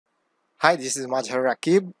High, this is Mazhar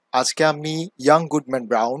Rakib. আজকে আমি young Goodman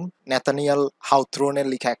brown, Nathaniel হাউথরনের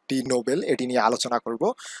লেখা একটি নোবেল এটি নিয়ে আলোচনা করব।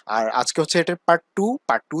 আর আজকে হচ্ছে এটার পার্ট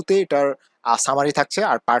টুতে এটার সামারি থাকছে।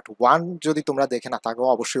 আর পার্ট 1 যদি তোমরা দেখে না থাকো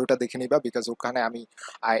অবশ্যই ওটা দেখে নিবা, বিকজ ওখানে আমি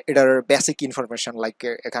এটার বেসিক ইনফরমেশন লাইক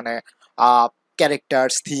এখানে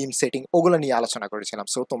ক্যারেক্টার্স, থিম, সেটিং ওগুলো নিয়ে আলোচনা করেছিলাম।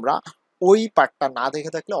 সো তোমরা ওই পার্টটা না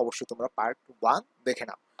দেখে থাকলে অবশ্যই তোমরা পার্ট 1 দেখে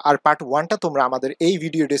নাও। আর পার্ট 1টা তোমরা আমাদের এই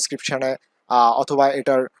ভিডিও ডেসক্রিপশনে অথবা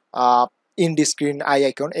এটার ইন স্ক্রিন আই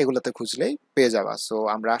আইকন এগুলোতে খুঁজলেই পেয়ে যাবা। সো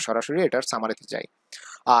আমরা সরাসরি এটার সামারিতে যাই।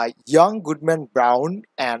 Young Goodman Brown,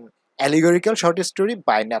 an allegorical short story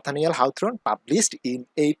by Nathaniel Hawthorne, published in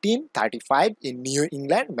 1835 in New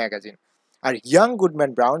England Magazine. R young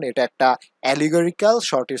Goodman brown এটা একটা অ্যালিগরিক্যাল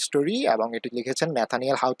শর্ট স্টোরি এবং এটি লিখেছেন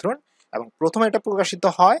ন্যাথানিয়েল হাউথরন, এবং প্রথমে এটা প্রকাশিত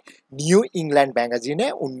হয় নিউ ইংল্যান্ড ম্যাগাজিনে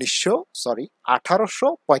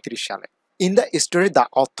 1835 সালে। In the story, the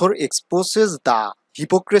author exposes the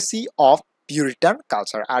hypocrisy of Puritan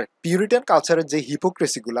culture. R Puritan কালচারের যে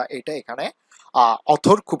হিপোক্রেসিগুলা এটা এখানে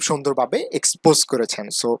অথর খুব সুন্দরভাবে এক্সপোজ করেছেন।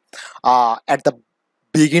 So at the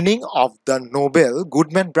beginning of the Nobel,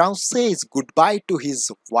 Goodman brown Sage good bye to his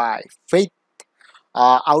wife faith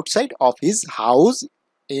outside of his house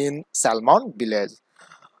in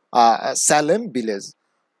Salem village.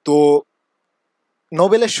 তো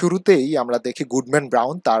নোবেলের শুরুতেই আমরা দেখি গুডম্যান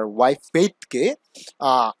ব্রাউন তার ওয়াইফ ফেইথকে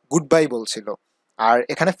গুড বাই বলছিল। আর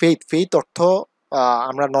এখানে ফেইথ ফেইথ অর্থ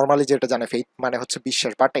আমরা নর্মালি যেটা জানি ফেইথ মানে হচ্ছে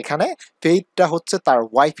বিশ্বাস, বাট এখানে ফেইথটা হচ্ছে তার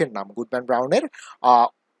ওয়াইফের নাম। গুডম্যান ব্রাউনের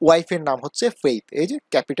ওয়াইফের নাম হচ্ছে ফেইথ। এই যে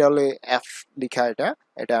ক্যাপিটালে এফ লিখা, এটা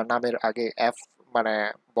এটা নামের আগে এফ মানে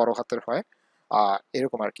বড় হাতের হয়,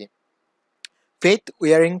 এরকম আর কি। Faith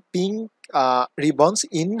wiring pink ribbons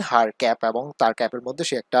in her cap, এবং তার ক্যাপের মধ্যে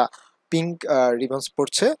সে একটা পিঙ্ক রিবনস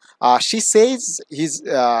পড়ছে।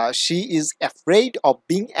 She is afraid of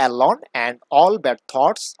being alone and all bad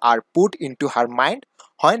thoughts R put into her mind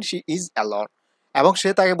when she is alone. এবং সে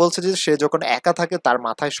তাকে বলছে যে সে যখন একা থাকে তার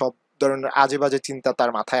মাথায় সব ধরনের আজে বাজে চিন্তা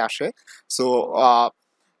তার মাথায় আসে। সো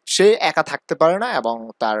সে একা থাকতে পারে না এবং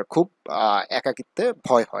তার খুব একাকিত্বে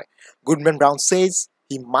ভয় হয়। Goodman brown Sage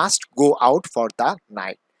he must go out for the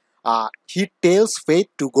night. He tells Faith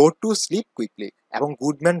to go to sleep quickly. এবং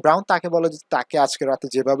গুডম্যান ব্রাউন তাকে বলে যে তাকে আজকে রাতে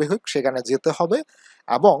যেভাবে হোক সেখানে যেতে হবে,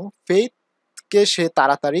 এবং ফেইথকে সে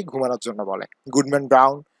তাড়াতাড়ি ঘুমানোর জন্য বলে। Goodman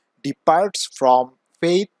brown departs from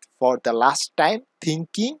faith for the last time,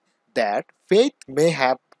 thinking that faith may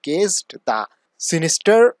have guessed the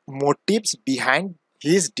sinister motives behind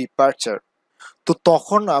his departure. তো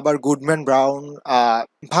তখন আবার গুডম্যান ব্রাউন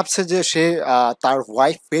ভাবছে যে সে তার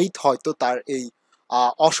ওয়াইফ ফেইথ হয়তো তার এই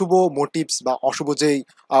অশুভ মোটিভস বা অশুভ যেই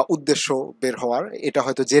উদ্দেশ্য বের হওয়ার এটা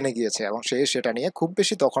হয়তো জেনে গিয়েছে, এবং সে সেটা নিয়ে খুব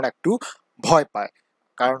বেশি তখন একটু ভয় পায়,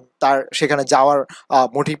 কারণ তার সেখানে যাওয়ার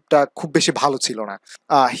মোটিভটা খুব বেশি ভালো ছিল না।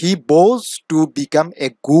 হি bows to become a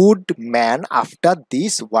good man after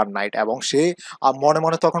this one night, এবং সে মনে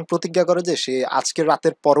মনে তখন প্রতিজ্ঞা করে যে সে আজকের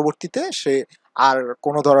রাতের পরবর্তীতে সে আর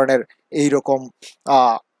কোনো ধরনের এইরকম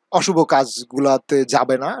অশুভ কাজগুলাতে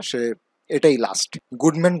যাবে না, সে এটাই last.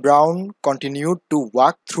 Goodman brown continue to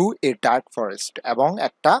walk through a dark forest, এবং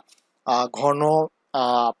একটা ঘন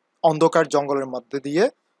অন্ধকার জঙ্গলের মধ্যে দিয়ে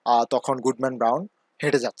তখন গুডম্যান ব্রাউন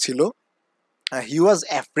হেঁটে যাচ্ছিল। হি was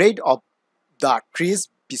afraid of the trees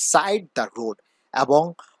beside the road, এবং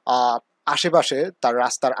আশেপাশে তার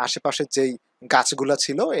রাস্তার আশেপাশে যেই গাছগুলা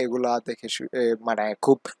ছিল এগুলা দেখে মানে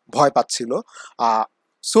খুব ভয় পাচ্ছিল।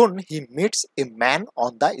 সুন হি meets a man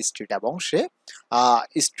on the street, এবং সে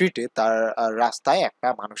স্ট্রিটে তার রাস্তায় একটা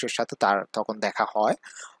মানুষের সাথে তার তখন দেখা হয়।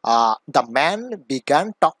 The man began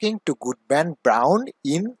talking to Goodman brown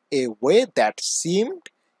in a way that seemed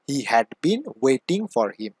he had been waiting for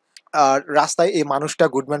him. রাস্তায় এই মানুষটা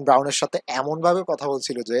গুডম্যান ব্রাউনের সাথে এমন ভাবে কথা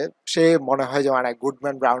বলছিল যে সে মনে হয় যে মানে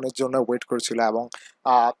গুডম্যান ব্রাউনের জন্য ওয়েট করছিল, এবং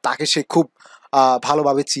তাকে সে খুব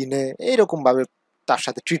ভালোভাবে চিনে এইরকম ভাবে তার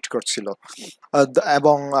সাথে ট্রিট করছিল,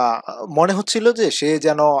 এবং মনে হচ্ছিল যে সে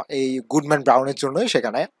যেন এই গুডম্যান ব্রাউনের জন্যই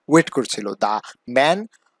সেখানে ওয়েট করছিল। The man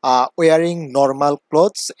wiring normal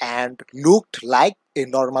clothes and looked like a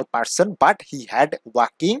normal person, but he had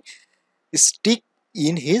walking stick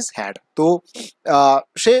in his hand. তো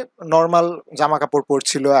সে নর্মাল জামা কাপড়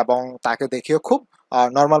পরছিল এবং তাকে দেখেও খুব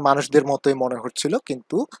নর্মাল মানুষদের মতোই মনে হচ্ছিল,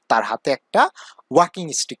 কিন্তু তার হাতে একটা ওয়াকিং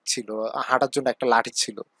স্টিক ছিল, হাঁটার জন্য একটা লাঠি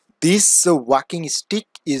ছিল। This walking stick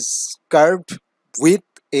is curved with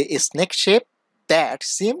a snake shape that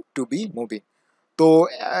seem to B moving. তো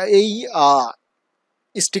এই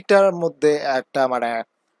স্টিকটার মধ্যে একটা মানে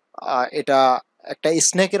এটা একটা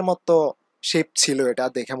স্নেকের মতো শেপ ছিল, এটা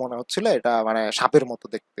দেখে মনে হচ্ছিল এটা মানে সাপের মতো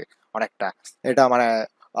দেখতে অনেকটা, এটা মানে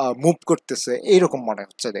মুভ করতেছে এইরকম মনে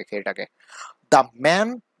হচ্ছে দেখে এটাকে। The man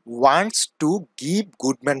wants to give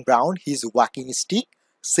Goodman Brown his walking stick,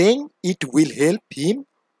 saying it will help him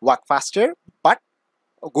walk faster, but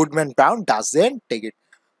Goodman brown doesn't take it.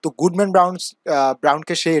 তো গুডম্যান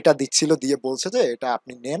ব্রাউনকে সে এটা দিচ্ছিল, দিয়ে বলছে যে এটা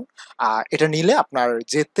আপনি নেন, এটা নিলে আপনার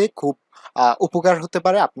যেতে খুব উপকার হতে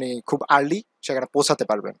পারে, আপনি খুব আর্লি সেখানে পৌঁছাতে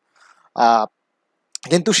পারবেন। আহ,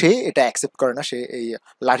 কিন্তু সে এটা অ্যাকসেপ্ট করে না, সে এই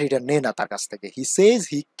লাঠিটা নেয় না তার কাছ থেকে। হি সেজ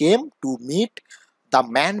হি came to meet the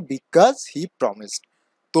man because he promised.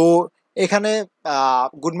 তো এখানে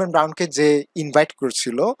গুডম্যান ব্রাউনকে যে ইনভাইট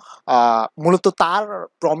করছিল মূলত তার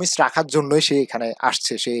প্রমিস রাখার জন্যই সে এখানে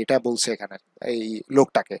আসছে, সে এটা বলছে এখানে এই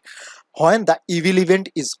লোকটাকে। When the evil event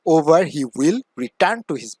is over he will return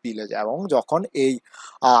to his village. এবং যখন এই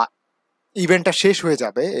ইভেন্টটা শেষ হয়ে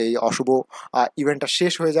যাবে, এই অশুভ ইভেন্টটা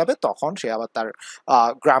শেষ হয়ে যাবে, তখন সে আবার তার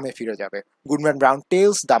গ্রামে ফিরে যাবে। Goodman brown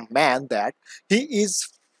tells the man that he is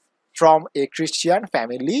from a Christian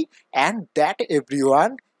family and that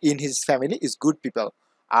everyone in his family is good people.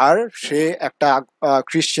 আর সে একটা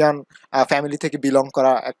খ্রিস্টান ফ্যামিলি থেকে বিলং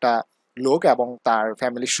করা একটা লোক এবং তার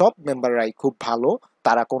ফ্যামিলির সব মেম্বাররাই খুব ভালো,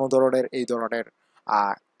 তারা কোনো ধরনের এই ধরনের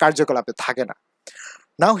কার্যকলাপে থাকে না।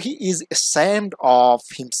 Now he is ashamed of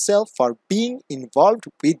himself for being involved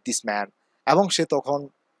with this man. এবং সে তখন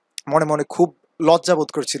মনে মনে খুব লজ্জাবোধ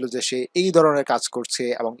করছিল যে সে এই ধরনের কাজ করছে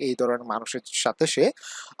এবং এই ধরনের মানুষের সাথে সে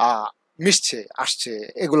মিশছে, আসছে,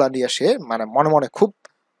 এগুলা নিয়ে সে মানে মনে মনে খুব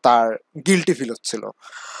তার গিল্টি ফিল হচ্ছিল।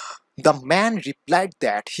 The man replied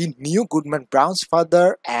that he knew Goodman Brown's father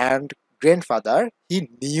and grandfather. He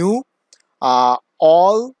knew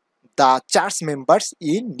all the church members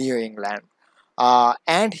in New England.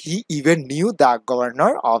 And he even knew the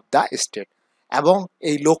governor of the state. এবং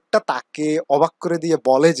এই লোকটা তাকে অবাক করে দিয়ে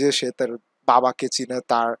বলে যে সে তার বাবাকে চিনে,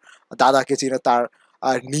 তার দাদাকে চিনে, তার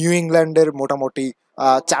নিউ ইংল্যান্ডের মোটামুটি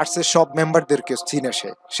চার্চের সব মেম্বারদেরকে চিনে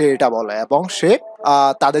সে এটা বলে। এবং সে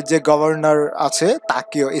তাদের যে গভর্নর আছে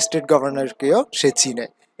তাকেও, স্টেট গভর্নরকেও সে চিনে,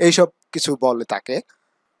 এইসব কিছু বলে তাকে।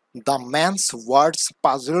 The man's words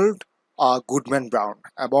puzzled Goodman brown.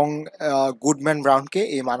 এবং গুডম্যান ব্রাউনকে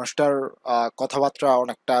এই মানুষটার কথাবার্তা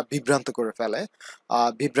অনেকটা বিভ্রান্ত করে ফেলে,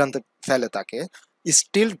 বিভ্রান্ত ফেলে তাকে।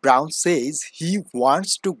 Still brown Sage he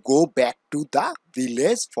wants to go back to the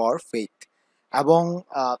village for faith. এবং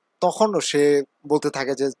তখনও সে বলতে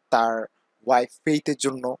থাকে যে তার ওয়াইফ ফেইথের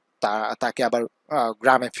জন্য তাকে আবার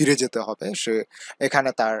গ্রামে ফিরে যেতে হবে, সে এখানে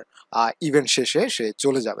তার ইভেন্ট শেষে সে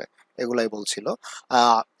চলে যাবে, এগুলাই বলছিল।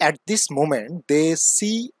 At this moment they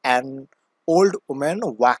C an old woman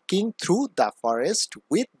walking through the forest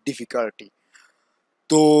with difficulty.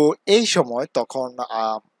 তো এই সময় তখন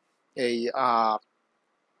এই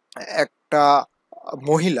একটা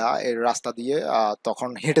মহিলা এর রাস্তা দিয়ে তখন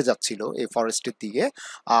হেঁটে যাচ্ছিল এই ফরেস্টের দিকে।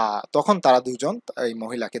 তখন তারা দুজন এই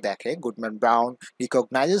মহিলাকে দেখে। Goodman brown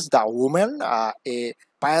রিকগনাইজেস the woman A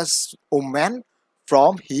pious woman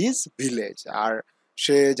from his village. আর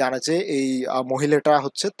সে জানে যে এই মহিলাটা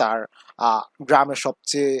হচ্ছে তার গ্রামের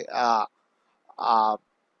সবচেয়ে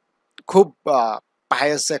খুব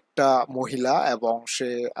পায়াস একটা মহিলা, এবং সে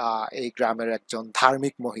এই গ্রামের একজন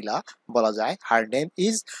ধার্মিক মহিলা বলা যায়। Her name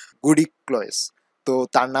is গুডি ক্লয়েস। তো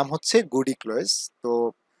তার নাম হচ্ছে গুডি ক্লয়েস। তো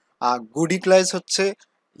গুডি ক্লয়েস হচ্ছে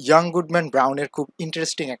ইয়াং গুডম্যান ব্রাউনের খুব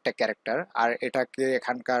ইন্টারেস্টিং একটা ক্যারেক্টার, আর এটাকে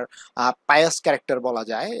এখানকার পায়াস ক্যারেক্টার বলা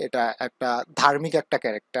যায়। এটা একটা ধার্মিক একটা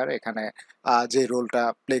ক্যারেক্টার এখানে যে রোলটা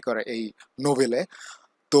প্লে করে এই নোভেলে।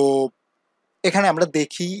 তো এখানে আমরা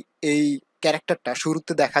দেখি এই ক্যারেক্টারটা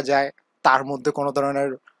শুরুতে দেখা যায় তার মধ্যে কোনো ধরনের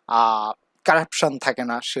কারাপশন থাকে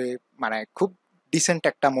না, সে মানে খুব ডিসেন্ট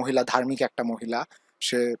একটা মহিলা, ধার্মিক একটা মহিলা,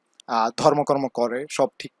 সে ধর্মকর্ম করে, সব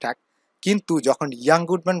ঠিকঠাক। কিন্তু যখন ইয়াং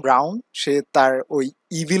গুডম্যান ব্রাউন সে তার ওই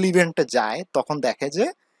ইভিল ইভেন্টে যায়, তখন দেখে যে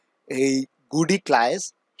এই গুডি ক্লাইস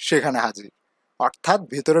সেখানে হাজির। অর্থাৎ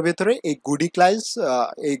ভেতরে ভেতরে এই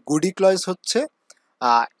গুডি ক্লয়েস হচ্ছে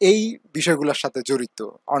এই বিষয়গুলোর সাথে জড়িত,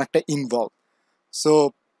 অনেকটা ইনভলভ। সো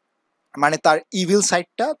মানে তার ইভিল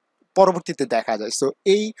সাইডটা পরবর্তীতে দেখা যায়। সো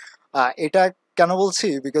এই এটা কেন বলছি,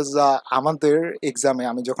 বিকজ আমাদের এক্সামে,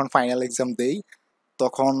 আমি যখন ফাইনাল এক্সাম দেই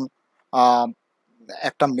তখন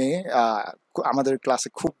একটা মেয়ে আমাদের ক্লাসে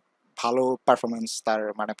খুব ভালো পারফরমেন্স তার,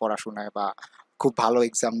 মানে পড়াশোনায় বা খুব ভালো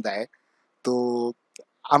এক্সাম দেয়। তো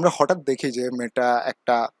আমরা হঠাৎ দেখি যে মেয়েটা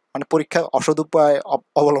একটা মানে পরীক্ষায় অসৎ উপায়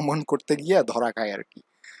অবলম্বন করতে গিয়ে ধরা খায় আর কি।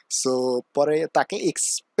 সো পরে তাকে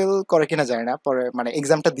এক্সপেল করে কিনা যায় না, পরে মানে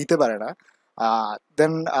এক্সামটা দিতে পারে না।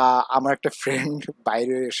 দেন আমার একটা ফ্রেন্ড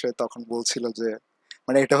বাইরে এসে তখন বলছিল যে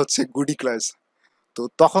মানে এটা হচ্ছে গুডি ক্লাস। তো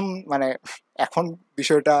তখন মানে এখন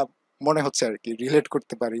বিষয়টা মনে হচ্ছে আর কি, রিলেট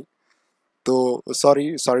করতে পারি। তো সরি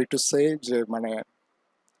সরি টু সে যে মানে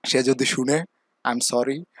সে যদি শুনে, আই এম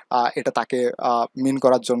সরি, এটা তাকে মিন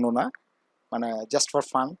করার জন্য না। মানে জাস্ট ফর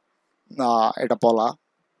ফান এটা বলা,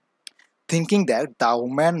 thinking that the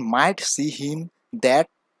woman might see him, that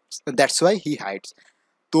that's why he hides.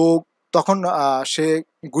 তো তখন সে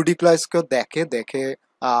গুডি ক্লয়েসকে দেখে, দেখে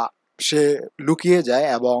সে লুকিয়ে যায়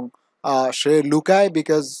এবং সে লুকায়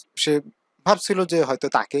বিকজ সে ভাবছিল যে হয়তো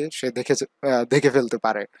তাকে সে দেখে ফেলতে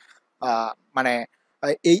পারে। মানে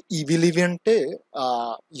এই ইভিল ইভেন্টে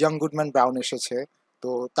ইয়াং গুডম্যান ব্রাউন এসেছে, তো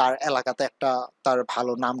তার এলাকাতে একটা তার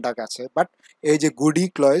ভালো নাম ডাক আছে, বাট এই যে গুডি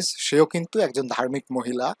ক্লয়েস সেও কিন্তু একজন ধার্মিক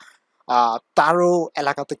মহিলা, তারও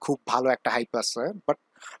এলাকাতে খুব ভালো একটা হাইপ আছে, বাট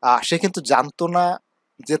সে কিন্তু জানতো না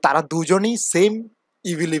যে তারা দুজনেই সেম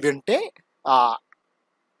ইভিল ইভেন্টে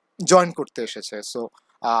জয়েন করতে এসেছে। সো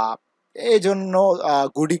এই জন্য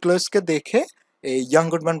গুডি ক্লোজকে দেখে এই ইয়াং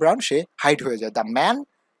গুডম্যান ব্রাউন সে হাইড হয়ে যায়। The man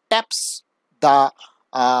taps the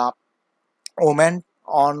woman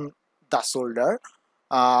on the shoulder,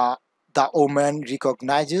 the woman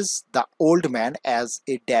recognizes the old man as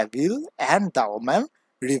a devil and the woman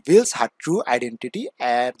reveals her true identity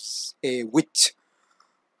as a witch.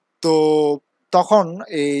 তো তখন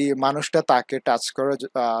এই মানুষটা তাকে touch করে,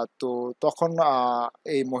 তো তখন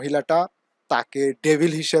এই মহিলাটা তাকে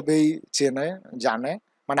ডেভিল হিসেবেই জানে,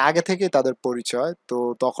 মানে আগে থেকেই তাদের পরিচয়। তো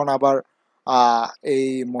তখন আবার এই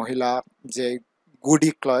মহিলা যে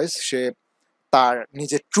গুডি ক্লয়েস সে তার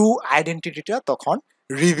নিজের ট্রু আইডেন্টিটিটা তখন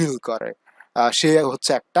রিভিল করে, সে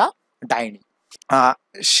হচ্ছে একটা ডাইনি।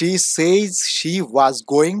 She says she was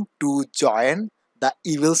going to join the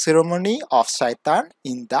evil ceremony of Shaitan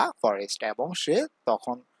in the forest, এবং সে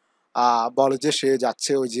তখন বলে যে সে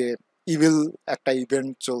যাচ্ছে ওই যে ইভিল একটা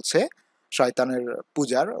ইভেন্ট চলছে শয়তানের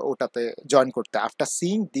পূজার, ওটাতে জয়েন করতে। After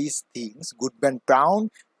seeing this things Goodman brown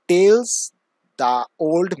tells the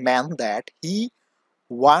old man that he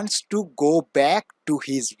wants to go back to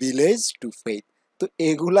his village to faith. তো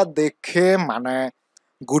এগুলা দেখে মানে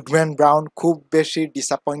গুডম্যান ব্রাউন খুব বেশি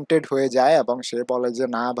ডিসঅ্যাপয়েন্টেড হয়ে যায় এবং সে বলে যে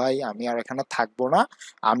না ভাই, আমি আর এখানে থাকবো না,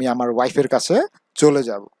 আমি আমার ওয়াইফের কাছে চলে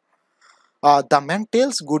যাব। The man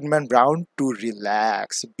tells Goodman Brown to relax.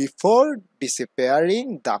 Before disappearing,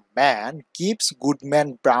 the man gives Goodman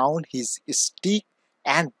Brown his stick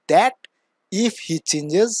and that if he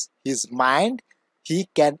changes his mind, he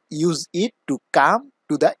can use it to come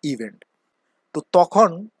to the event. তো তখন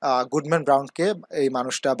Goodman ব্রাউনকে এই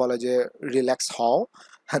মানুষটা বলে যে relax হও,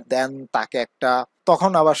 দেন তাকে একটা,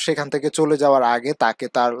 তখন আবার সেখান থেকে চলে যাওয়ার আগে তাকে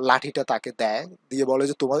তার লাঠিটা তাকে দেয়, দিয়ে বলে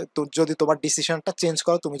যে তোমার যদি তোমার ডিসিশনটা চেঞ্জ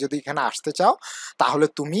করো, তুমি যদি এখানে আসতে চাও তাহলে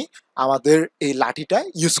তুমি আমাদের এই লাঠিটা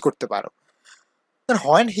ইউজ করতে পারো। Then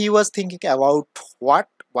when he was thinking about what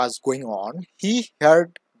was going on, he heard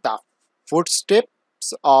the footsteps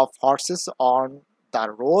of horses on the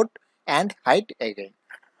road and hid again.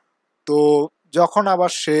 তো যখন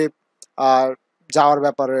আবার সে যাওয়ার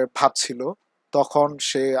ব্যাপারে ভাবছিল, তখন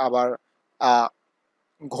সে আবার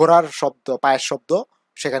ঘোড়ার শব্দ, পায়ের শব্দ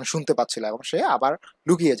সেখানে শুনতে পাচ্ছিল এবং সে আবার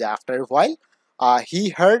লুকিয়ে যায়। After a while he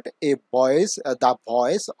heard A voice, the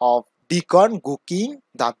voice of Deacon গুকিং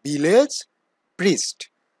the village priest.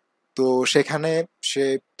 তো সেখানে সে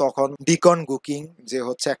তখন ডিকন গুকিং, যে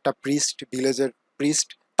হচ্ছে একটা প্রিস্ট, ভিলেজের প্রিস্ট,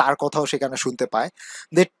 তার কথাও সেখানে শুনতে পায়।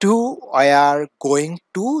 দে two are going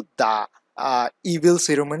to the evil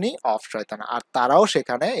ceremony of শয়তান, আর তারাও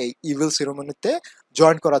সেখানে এই ইভিল সেরেমনিতে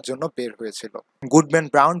জয়েন করার জন্য বের হয়েছিল। Goodman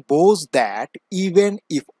brown bows that even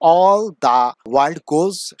if all the world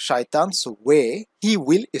goes শয়তানস way, he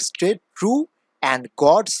will stay true and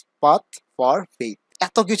gods path for faith.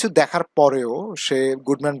 এত কিছু দেখার পরেও সে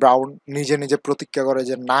গুডম্যান ব্রাউন নিজে নিজে প্রতিজ্ঞা করে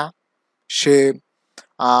যে না, সে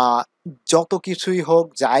যত কিছুই হোক,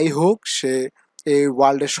 যাই হোক, সে এই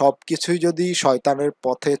ওয়ার্ল্ডে সব কিছুই যদি শয়তানের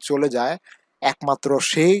পথে চলে যায়, একমাত্র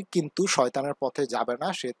সেই কিন্তু শয়তানের পথে যাবে না,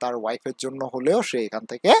 সে তার ওয়াইফের জন্য হলেও সে এখান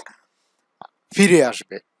থেকে ফিরে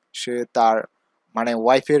আসবে। সে তার মানে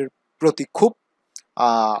ওয়াইফের প্রতি খুব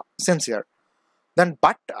sincere. Then,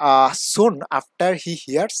 but soon after he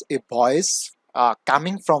hears a voice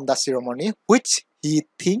coming from the ceremony, which he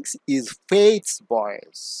thinks is Faith's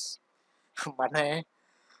voice. মানে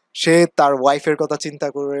সে তার ওয়াইফের কথা চিন্তা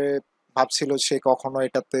করে ভাবছিল সে কখনো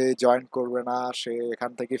এটাতে জয়েন করবে না, সে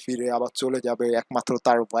এখান থেকে ফিরে আবার চলে যাবে একমাত্র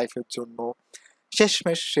তার ওয়াইফের জন্য।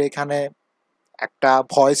 শেষমেশ সে এখানে একটা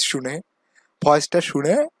ভয়েসটা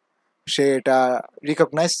শুনে সে এটা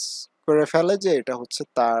রিকগনাইজ করে ফেলে যে এটা হচ্ছে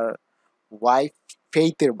তার wife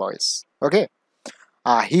ফেইথের voice. Okay,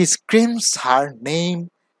 he screams her name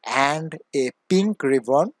and a pink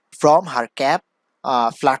ribbon from her cap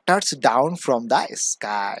ফ্লাটার্স down from the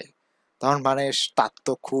sky. তখন মানে তার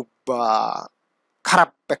তো খুব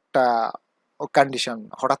খারাপ একটা কন্ডিশন,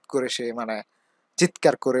 হঠাৎ করে সে মানে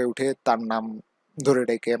চিৎকার করে উঠে তার নাম ধরে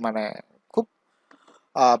ডেকে, মানে খুব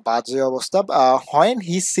বাজে অবস্থা। When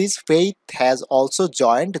he sees Faith has also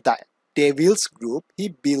joined the devil's group,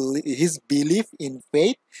 his belief in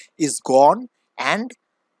Faith is gone, and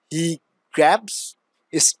he grabs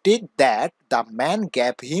a stick that the man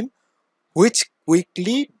gave him, which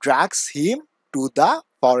quickly drags him to the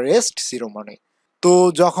forest ceremony. তো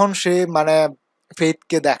যখন সে মানে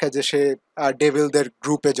ফেইথকে দেখে যে সে ডেভিলদের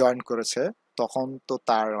গ্রুপে join করেছে, তখন তো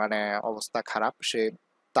তার মানে অবস্থা খারাপ। সে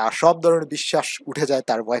তার সব ধরনের বিশ্বাস উঠে যায়,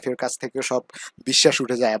 তার ওয়াইফের কাছ থেকে সব বিশ্বাস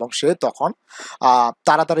উঠে যায়, এবং সে তখন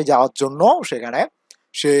তাড়াতাড়ি যাওয়ার জন্য সেখানে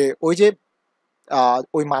সে ওই যে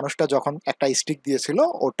ওই মানুষটা যখন একটা স্টিক দিয়েছিল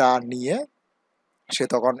ওটা নিয়ে সে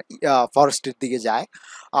তখন ফরেস্টের দিকে যায়।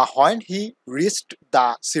 When he reached the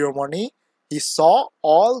ceremony, he saw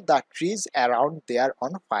all the trees around there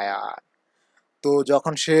on fire. তো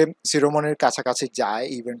যখন সে সিরোমনির কাছাকাছি যায়,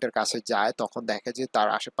 ইভেন্টের কাছে যায়, তখন দেখে যে তার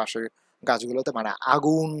আশেপাশের গাছগুলোতে মানে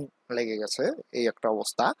আগুন লেগে গেছে, এই একটা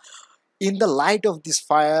অবস্থা। In the light of this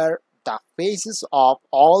fire, the faces of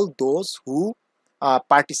all those who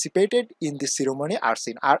participated in the ceremony are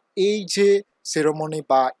seen. আর এই যে সেরেমনি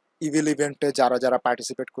বা ইভিল ইভেন্টে যারা যারা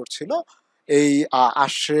পার্টিসিপেট করছিল, এই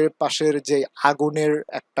আশেপাশের যে আগুনের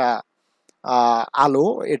একটা আলো,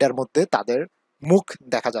 এটার মধ্যে তাদের মুখ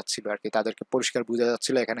দেখা যাচ্ছিল আর কি, তাদেরকে পরিষ্কার বোঝা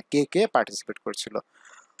যাচ্ছিল এখানে কে কে পার্টিসিপেট করছিল।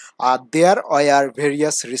 There were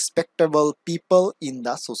various respectable people in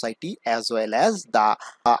the society, as well as the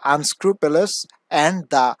unscrupulous and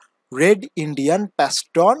the Red Indian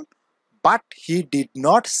paston, but he did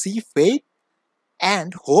not see Faith and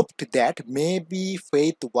hoped that maybe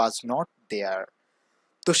Faith was not there.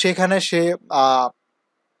 তো সেখানে সে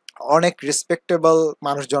অনেক respectable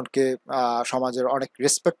মানুষজনকে, সমাজের অনেক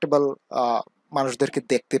respectable মানুষদেরকে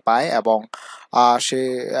দেখতে পায়, এবং সে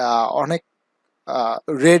অনেক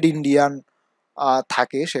রেড ইন্ডিয়ান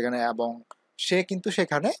থাকে সেখানে, এবং সে কিন্তু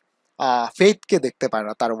সেখানে ফেইথকে দেখতে পায়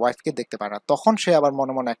না, তার ওয়াইফকে দেখতে পায় না। তখন সে আবার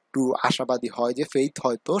মনে মনে একটু আশাবাদী হয় যে ফেইথ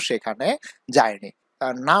হয়তো সেখানে যায়নি।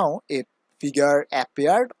 নাও এ figure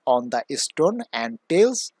appeared on the stone and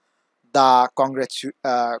tells the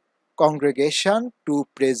congregation to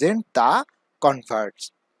present the converts.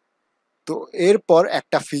 তো এরপর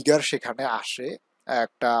একটা ফিগার সেখানে আসে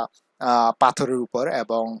একটা পাথরের উপর,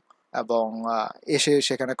 এবং এবং এসে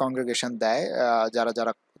সেখানে কংগ্রেগেশন দেয় যারা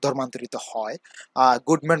যারা ধর্মান্তরিত হয়।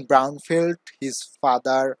 Goodman brown felt his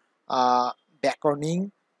father beckoning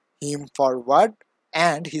him forward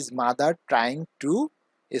and his mother trying to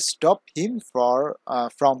stop him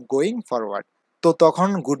from going forward. তো তখন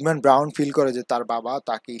গুডম্যান ব্রাউন ফিল করে যে তার বাবা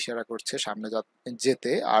তাকে ইশারা করছে সামনে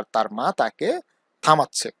যেতে, আর তার মা তাকে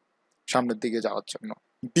থামাচ্ছে সামনের দিকে যাওয়ার জন্য।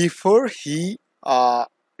 Before he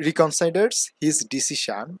reconsiders his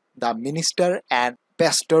decision, the minister and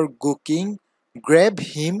pastor Gooking grab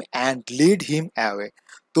him and lead him away.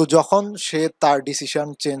 তো যখন সে তার ডিসিশন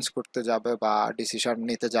চেঞ্জ করতে যাবে বা ডিসিশন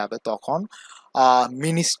নিতে যাবে, তখন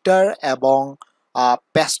মিনিস্টার এবং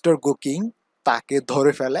প্যাস্টর গুকিং তাকে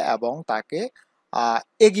ধরে ফেলে এবং তাকে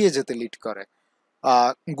এগিয়ে যেতে লিড করে।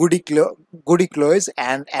 গুডি close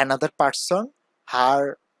and another person, her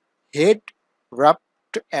head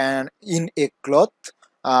wrapped and in a cloth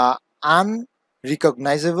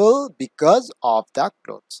unrecognizable because of the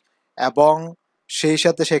clothes. এবং সেই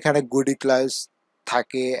সাথে সেখানে গুডি ক্লাইস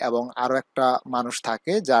থাকে এবং আরো একটা মানুষ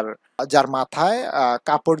থাকে যার যার মাথায়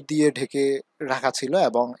কাপড় দিয়ে ঢেকে রাখা ছিল,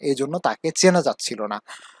 এবং এই জন্য তাকে চেনা যাচ্ছিল না।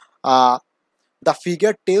 The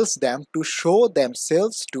figure tells them to show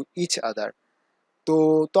themselves to each other. তো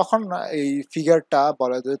তখন এই ফিগারটা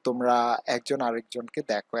বলে যে তোমরা একজন আরেকজনকে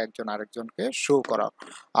দেখো, একজন আরেকজনকে শো করাও।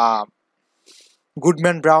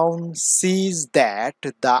 Goodman brown seize that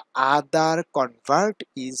the other convert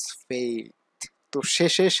is faith. তো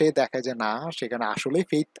শেষে সে দেখে যে না, সেখানে আসলেই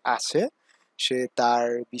ফেইথ আছে। সে তার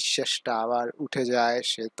বিশ্বাসটা আবার উঠে যায়,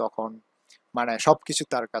 সে তখন মানে সবকিছু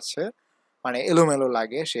তার কাছে মানে এলোমেলো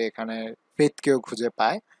লাগে, সে এখানে ফেইথকেও খুঁজে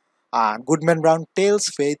পায়। Goodman brown tales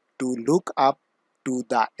faith to look up to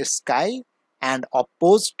the sky and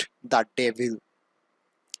opposed the devil,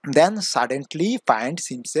 then suddenly finds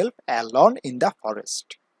himself alone in the forest.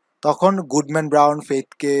 তখন গুডম্যান ব্রাউন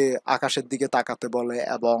ফেইথকে আকাশের দিকে তাকাতে বলে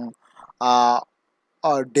এবং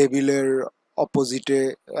ডেভিলের অপোজিটে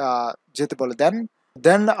যেতে বলে।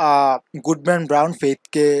 দেন গুডম্যান ব্রাউন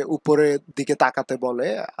ফেইথকে উপরের দিকে তাকাতে বলে,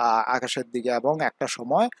 আকাশের দিকে, এবং একটা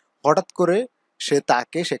সময় হঠাৎ করে সে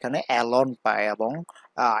তাকে সেখানে অ্যালন পায় এবং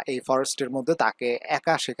এই ফরেস্টের মধ্যে তাকে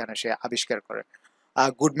একা সেখানে সে আবিষ্কার করে।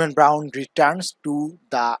 Goodman brown returns to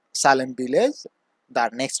the Salem village the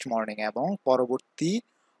next morning, এবং পরবর্তী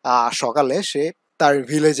সকালে সে তার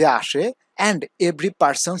ভিলেজে আসে। And every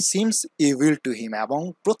person seems evil to him, এবং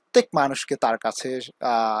প্রত্যেক মানুষকে তার কাছে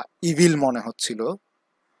ইভিল মনে হচ্ছিল।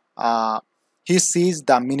 he sees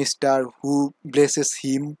the minister who blesses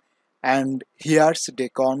him and hears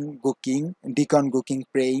Deacon Cooking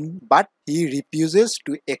praying, but he refuses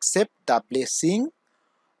to accept the blessing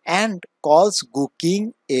and calls Cooking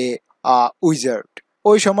a wizard.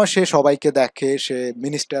 ওই সময় সে সবাইকে দেখে, সে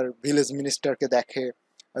ভিলেজ মিনিস্টারকে দেখে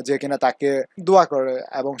যে কিনা তাকে দোয়া করে,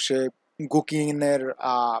 এবং সে গুকিনের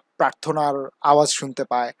প্রার্থনার আওয়াজ শুনতে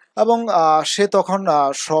পায়, এবং সে তখন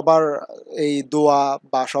সবার এই দোয়া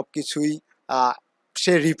বা সবকিছুই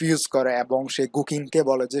সে রিফিউজ করে, এবং সে গুকিংকে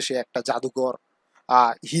বলে যে সে একটা জাদুকর।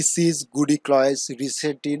 হি সিজ গুডি ক্লয়েস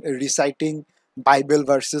reciting Bible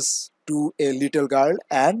versus two a little girl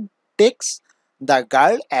and text the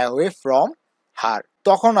girl away from her.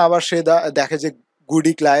 তখন আবার সে দেখে যে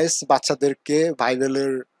গুডি ক্লাইস বাচ্চাদেরকে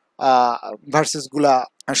বাইবেলের ভার্সেস গুলা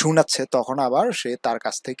শোনাচ্ছে, তখন আবার সে তার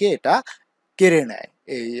কাছ থেকে এটা কেড়ে নেয়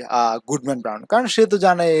এই গুডম্যান ব্রাউন, কারণ সে তো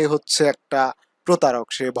জানে এ হচ্ছে একটা প্রতারক,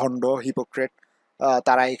 সে ভণ্ড হিপোক্রেট।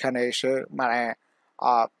 তারা এখানে এসে মানে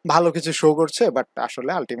ভালো কিছু শো করছে, বাট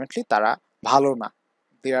আসলে আলটিমেটলি তারা ভালো না,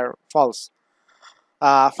 দে আর false.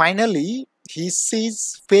 Finally, he sees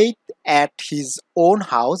Faith at his own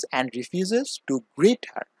house and refuses to greet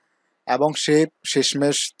her. এবং সে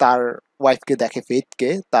শেষমেশ তার ওয়াইফকে দেখে, ফেইথকে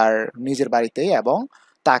তার নিজের বাড়িতে, এবং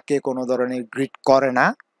তাকে কোনো ধরনের গ্রিট করে না,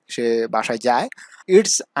 সে বাসায় যায়।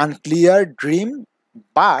 It's unclear dream,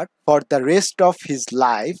 but for the rest of his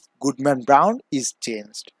life Goodman brown is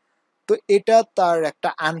changed. তো এটা তার একটা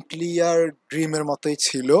আনক্লিয়ার ড্রিমের মতোই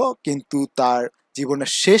ছিল, কিন্তু তার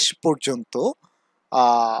জীবনের শেষ পর্যন্ত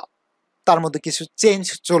তার মধ্যে কিছু চেঞ্জ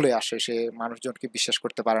চলে আসে, সে মানুষজনকে বিশ্বাস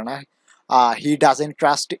করতে পারে না। He doesn't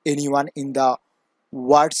trust anyone in the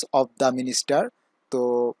words of the minister. তো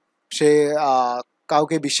সে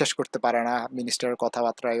কাউকে বিশ্বাস করতে পারে না মিনিস্টারের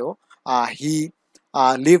কথাবার্তায়ও। He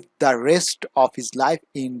live the rest of his life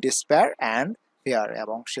in despair and fair,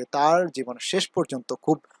 এবং সে তার জীবনের শেষ পর্যন্ত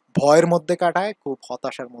খুব ভয়ের মধ্যে কাটায়, খুব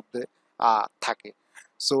হতাশার মধ্যে থাকে।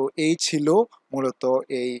 সো এই ছিল মূলত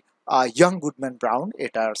এই ইয়াং গুডম্যান ব্রাউন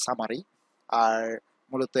এটার সামারি। আর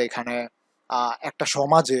মূলত এখানে একটা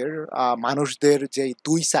সমাজের মানুষদের যে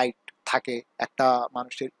দুই সাইড থাকে, একটা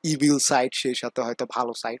মানুষের ইভিল সাইড, সেই সাথে হয়তো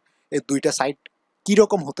ভালো সাইড, এই দুইটা সাইড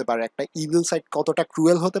কিরকম হতে পারে, একটা ইভিল সাইড কতটা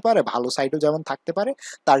ক্রুয়েল হতে পারে, ভালো সাইডও যেমন থাকতে পারে,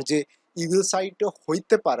 তার যে ইভিল সাইডও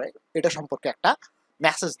হইতে পারে, এটা সম্পর্কে একটা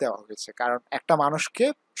মেসেজ দেওয়া হয়েছে। কারণ একটা মানুষকে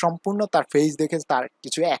সম্পূর্ণ তার ফেস দেখে, তার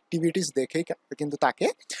কিছু অ্যাক্টিভিটিস দেখেই কিন্তু তাকে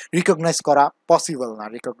রিকগনাইজ করা পসিবল না,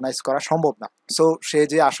 রিকগনাইজ করা সম্ভব না। সো সে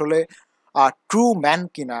যে আসলে ট্রু ম্যান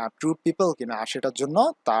কিনা, ট্রু পিপল কিনা, সেটার জন্য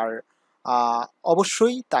তার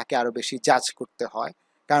অবশ্যই তাকে আরো বেশি জাজ করতে হয়,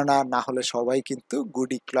 কেননা না হলে সবাই কিন্তু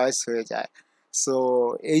গুড ইক্লয়েস হয়ে যায়। সো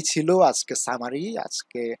এই ছিল আজকে সামারি।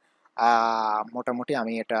 আজকে মোটামুটি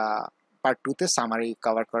আমি এটা পার্ট 2-তে সামারি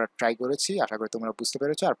কভার করার ট্রাই করেছি, আশা করি তোমরা বুঝতে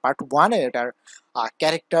পেরেছো। আর পার্ট 1-এ এটার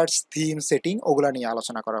ক্যারেক্টার্স, থিম, সেটিং ওগুলা নিয়ে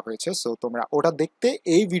আলোচনা করা হয়েছে। সো তোমরা ওটা দেখতে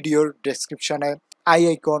এই ভিডিওর ডেসক্রিপশনে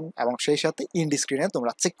আইকন এবং সেই সাথে ইন্ড স্ক্রিনে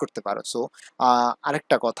তোমরা চেক করতে পারো। সো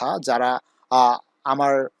আরেকটা কথা, যারা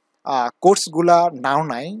আমার কোর্সগুলা নাও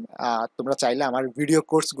নাই, তোমরা চাইলে আমার ভিডিও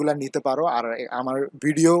কোর্সগুলা নিতে পারো। আর আমার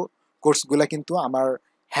ভিডিও কোর্সগুলা কিন্তু আমার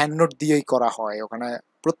হ্যান্ড নোট দিয়েই করা হয়, ওখানে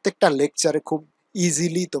প্রত্যেকটা লেকচারে খুব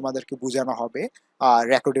ইজিলি তোমাদেরকে বোঝানো হবে।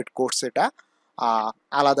 রেকর্ডেড কোর্স এটা,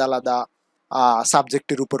 আলাদা আলাদা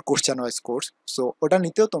সাবজেক্টের উপর কোশ্চেন ওয়াইজ কোর্স। সো ওটা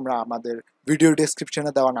নিতেও তোমরা আমাদের ভিডিও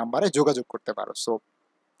ডেসক্রিপশনে দেওয়া নাম্বারে যোগাযোগ করতে পারো। সো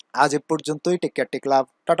আজ এ পর্যন্তই। টেক কেয়ার, টেক লাভ,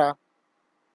 টাটা।